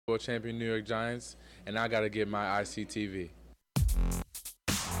World champion New York Giants, and I got to get my ICTV.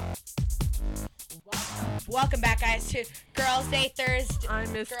 Welcome back, guys, to Girls' Day Thursday. I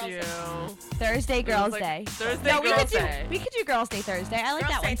missed Girls' you. Thursday, Girls' Day. Thursday, No, Girls' Day. we could do Girls' Day Thursday. I like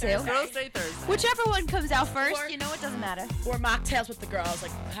Girls' that Day one too. Thursday. Girls' Day Thursday. Whichever one comes out first, Or- you know, it doesn't matter. Or mocktails with the girls,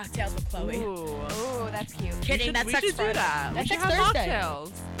 like cocktails with Chloe. Ooh. Ooh, that's cute. Kidding, that's we next should do Friday. that. That's we should next have Thursday.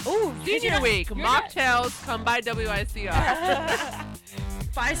 mocktails. Ooh, Senior week. Mocktails come by WICR.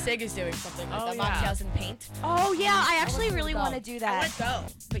 Phi Sig is doing something like Oh, the yeah. mocktails and paint. Oh yeah, I actually want to really go. want to do I that. want to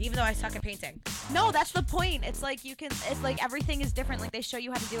go, but even though I suck at painting. No, that's the point. It's like you can. It's like everything is different. Like they show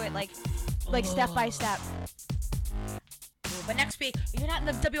you how to do it, like step by step. But next week, you're not in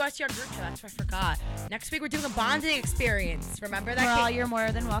the WICR group chat. That's what I forgot. Next week, we're doing a bonding experience. Remember that? Well, Kate? you're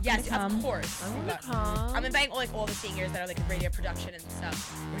more than welcome Yes, to come. of course. I want to But come. I'm inviting all the seniors that are like in radio production and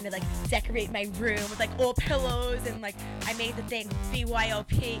stuff. We're gonna like decorate my room with like all pillows and like I made the thing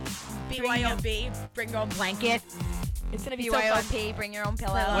BYOB, bring your own blanket. It's gonna be so fun. BYOP, bring your own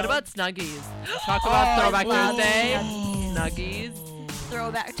pillow. What about Snuggies? Talk about Throwback love Thursday. Snuggies. Snuggies.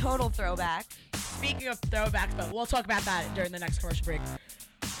 Throwback? Total throwback. Speaking of throwbacks, but we'll talk about that during the next commercial break.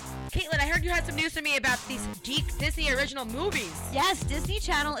 Caitlin, I heard you had some news for me about these Disney original movies. Yes, Disney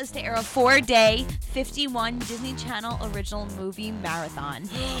Channel is to air a 4-day, 51 Disney Channel original movie marathon,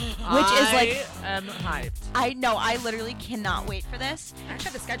 which is like I am hyped. I know I literally cannot wait for this. I actually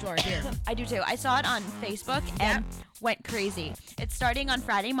have the schedule right here. I do too. I saw it on Facebook and went crazy. It's starting on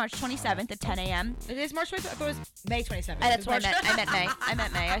Friday, March 27th at 10 a.m. It is March 27th? I thought it was May 27th. That's what I meant. March- I meant May. I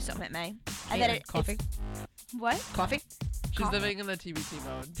meant May. I still meant May. And then Coffee? What? Coffee? She's living in the TBT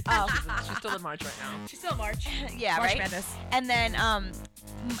mode. Oh. She's still in March right now. She's still March. Yeah, March right. Madness. And then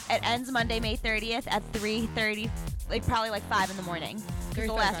it ends Monday, May 30th at 3:30, like probably like 5 in the morning. Because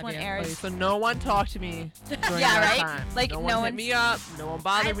the 3:35, last one yeah. airs. Okay, so no one talk to me during Yeah, that right? time. Like, no no one hit one's- me up. No one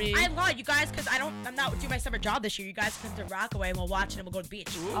bother me. I lied, you guys, because I'm not doing my summer job this year. You guys come to Rockaway and we'll watch it and we'll go to the beach.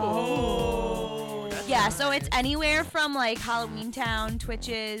 Ooh. That's Yeah, nice. so it's anywhere from like Halloween Town,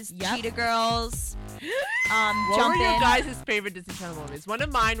 Twitches, Yep. Cheetah Girls, What Jump were your In. guys' favorite Disney Channel movies? One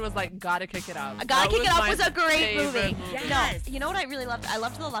of mine was like Gotta Kick It Up. Gotta That Kick It Up my was a great movie. favorite Yes. No, you know what I really loved? I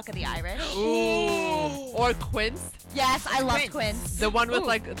loved The Luck of the Irish. Ooh. Or Quince. Yes, I loved Quince. Quince. The one with Ooh.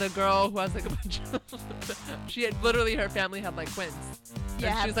 like the girl who has like a bunch of she had literally her family had like twins. Yeah,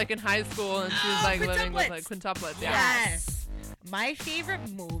 And she was like in high school and she was like living with like quintuplets. Yeah. Yes. My favorite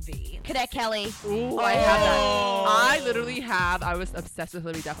movie. Cadet Kelly. Ooh, I have that. Oh. I literally have. I was obsessed with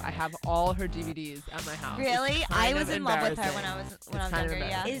Libby Duff. I have all her DVDs at my house. Really? It's I kind was of in love with her embarrassing. when I was It's kind of younger.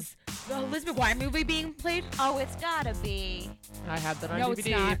 Yeah. embarrassing. Is the Elizabeth Wine movie being played? Oh, it's gotta be. I have that on No, it's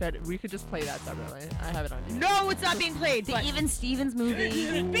DVD, not. but we could just play that separately. I have it on DVD. No, it's not being played. The But Even Stevens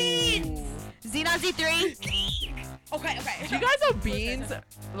movie. Beans. Xenon Z3. Okay. Do you guys know Beans?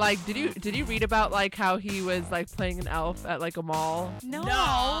 Like, did you read about like how he was like playing an elf at like a mall? No.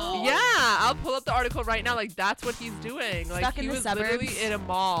 Yeah, I'll pull up the article right now. Like that's what he's doing. Like Stuck in he the was literally suburbs. in a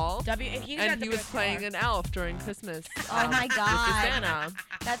mall And and he was playing an elf during Christmas. Oh my With God. Santa.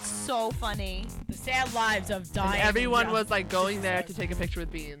 That's so funny. The sad lives of And dying. everyone young was like going there to sisters. take a picture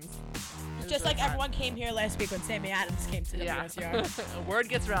with Beans. It was Just really like fun. everyone came here last week when Sammy Adams came to Yeah. WSR. Word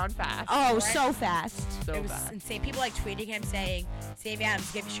gets around fast. Oh, Right? so fast. So It was fast. insane. People like tweeting him saying, Sammy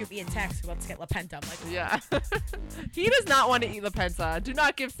Adams, shoot me a text. Let's get LaPenta. I'm like, Yeah. He does not want to eat La Pensa. Do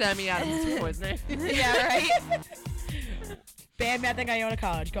not give Sammy Adams food poisoning. Yeah, right? bad man think I own a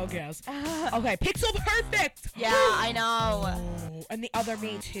college. Go girls. Okay, Pixel Perfect. Yeah, I know. Oh, and the other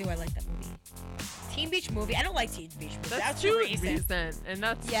me too. I like that movie. Teen Beach Movie. I don't like Teen Beach Movie. That's too recent, and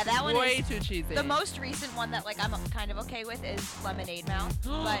that's Yeah, that one way is too cheesy. The most recent one that like I'm kind of okay with is Lemonade Mouth,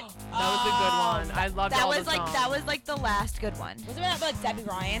 but that was a good one. I loved that all was the songs. that was like the last good one. Wasn't that like Debbie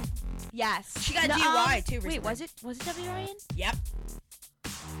Ryan? Yes, She got No, DUI too. Wait, recently. was it Debbie Ryan? Yep.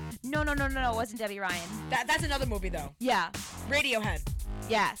 No, it wasn't Debbie Ryan. That's another movie though. Yeah, Radiohead.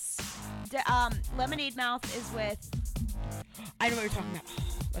 yes. Lemonade Mouth is with. I know what you're talking about.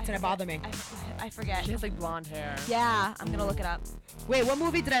 That's gonna bother me. I forget. She has like blonde hair. Yeah, I'm gonna look it up. Wait, what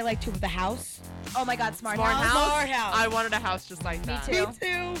movie did I like too? The House. Oh my God, Smart Smart House. House? Smart House. I wanted a house just like that. too. Me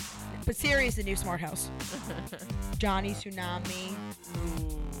too. But serious, the new Smart House. Johnny Tsunami,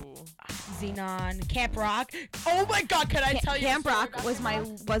 Ooh. Xenon, Camp Rock. Oh my God, can I tell you? a Camp story Rock about was Camp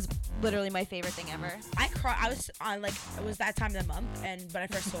Rock? was literally my favorite thing ever. I cried. I was on like it was that time of the month, and when I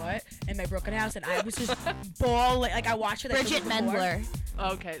first saw it in my broken house, and I was just bawling. Like I watched it. Like, the Bridget week before. Mendler.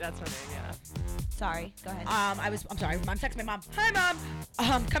 Okay, that's her name. Yeah. Sorry. Go ahead. I'm sorry. I'm texting my mom. Hi, Mom.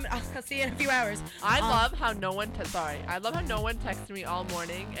 I'll see you in a few hours. I love how no one texted me all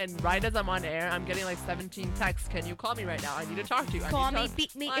morning, and right as I'm on air, I'm getting like 17 texts. Can you call me right now? I need to talk to you. Call me,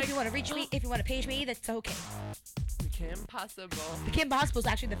 beat me if you want to reach me. If you want to page me, that's okay. Kim Possible. The Kim Possible is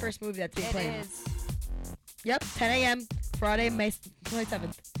actually the first movie that's being It played. is. Yep, 10 a.m. Friday, May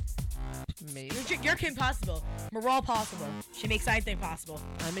 27th. Maybe. You're Kim Possible. We're all possible. She makes anything possible.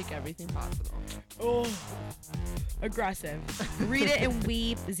 I make everything possible. Oh, aggressive. Read it and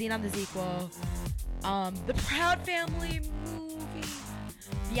weep. Xenon the sequel. The Proud Family movie.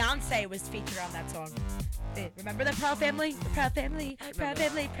 Beyonce was featured on that song. Remember the Proud Family? The Proud Family. Proud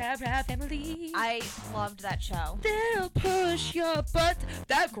Family. Proud Family. I loved that show. They'll push your butt.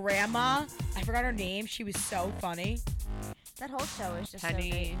 That grandma, I forgot her name. She was so funny. That whole show is just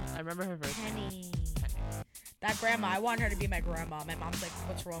Penny. I remember her version. so great. Penny. That grandma, I want her to be my grandma. My mom's like,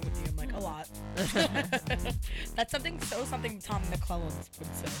 what's wrong with you? I'm like, a lot. That's something Tom McClellan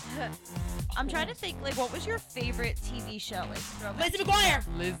would say. I'm trying to think, like, what was your favorite TV show? Like, Throwback Lizzie TV?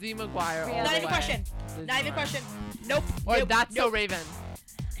 McGuire. Lizzie McGuire. Really? all Not the even way. question. Lizzie Not even McGuire. question. Nope. Or nope, That's So nope. Raven.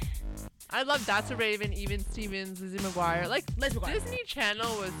 I love That's So Raven, Even Stevens, Lizzie McGuire. Like, Liz McGuire. Disney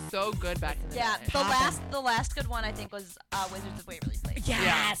Channel was so good back in the Yeah, day. the last good one I think was Wizards of Waverly Place. Yes.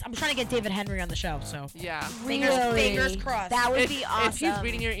 Yeah. I'm trying to get David Henry on the show, so. Yeah. Fingers crossed. That would If, be if awesome. he's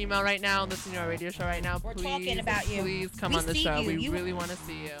reading your email right now and listening to our radio show right now, We're please, talking about you. please come We on the see show. you. We You- really want to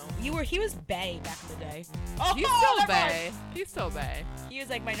see you. He was Bay back in the day. Oh, He's still never mind. Bay. He's still Bay. He was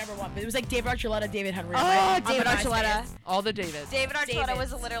like my number one, but it was like David Archuleta, David Henry. Oh, on David the Archuleta. MySpace. All the Davids. David Archuleta was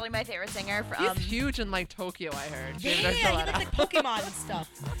Davids. literally my favorite singer. He's huge in like Tokyo, I heard. Yeah, David he Archuleta. looks like Pokemon and stuff.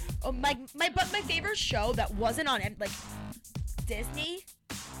 Oh, my favorite show that wasn't on like Disney.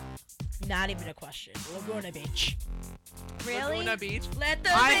 Not even a question. Laguna Beach. Really? Laguna Beach. Let the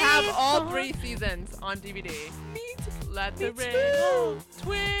I rain have all fall. 3 seasons on DVD. Me too. Let the Me rain too.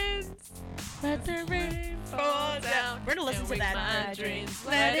 twins. Let the rain fall down. We're gonna listen and to wake that. my dreams.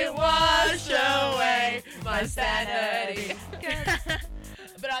 Let it wash away my sanity.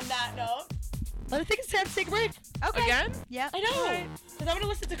 But on that note, I think it's time to take a break. Okay. Again? Yeah. I know. Because I'm gonna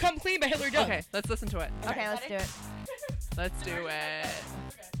listen to "Come Clean" by Hillary Duff. Okay, let's listen to it. Okay, let's do it. Let's do it.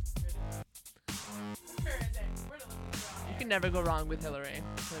 You can never go wrong with Hillary.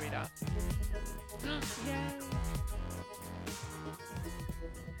 Hillary Duff. Yay.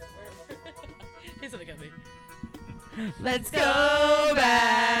 Here's what it got me. Let's go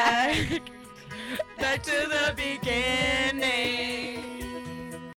back, back to the beginning.